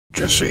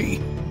Jesse,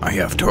 I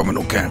have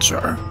terminal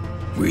cancer.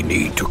 We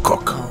need to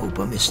cook. Oh,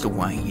 but Mr.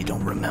 White, you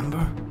don't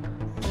remember?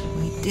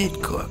 We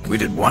did cook. We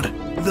did what?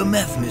 The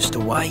meth,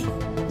 Mr. White.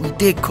 We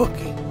did cook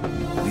it.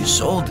 We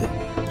sold it.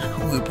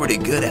 We were pretty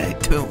good at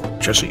it, too.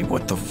 Jesse,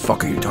 what the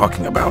fuck are you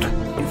talking about?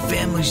 Your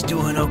family's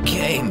doing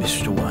okay,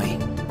 Mr. White.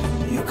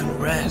 You can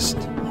rest.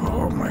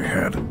 Oh, my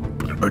head.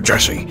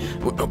 Jesse,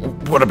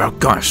 what about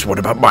Gus? What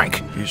about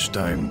Mike? It's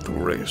time to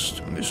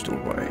rest, Mr.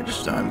 White.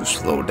 It's time to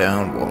slow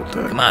down,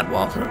 Walter. Come on,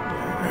 Walter.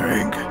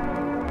 Hank.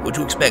 What'd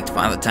you expect,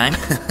 Father Time?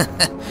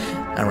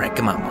 All right,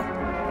 come on,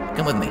 Mom.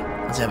 Come with me.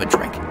 Let's have a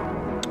drink.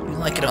 You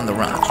like it on the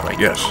rocks, right?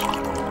 Yes.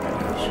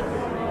 Yes.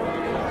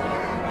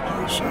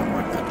 You sound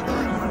like the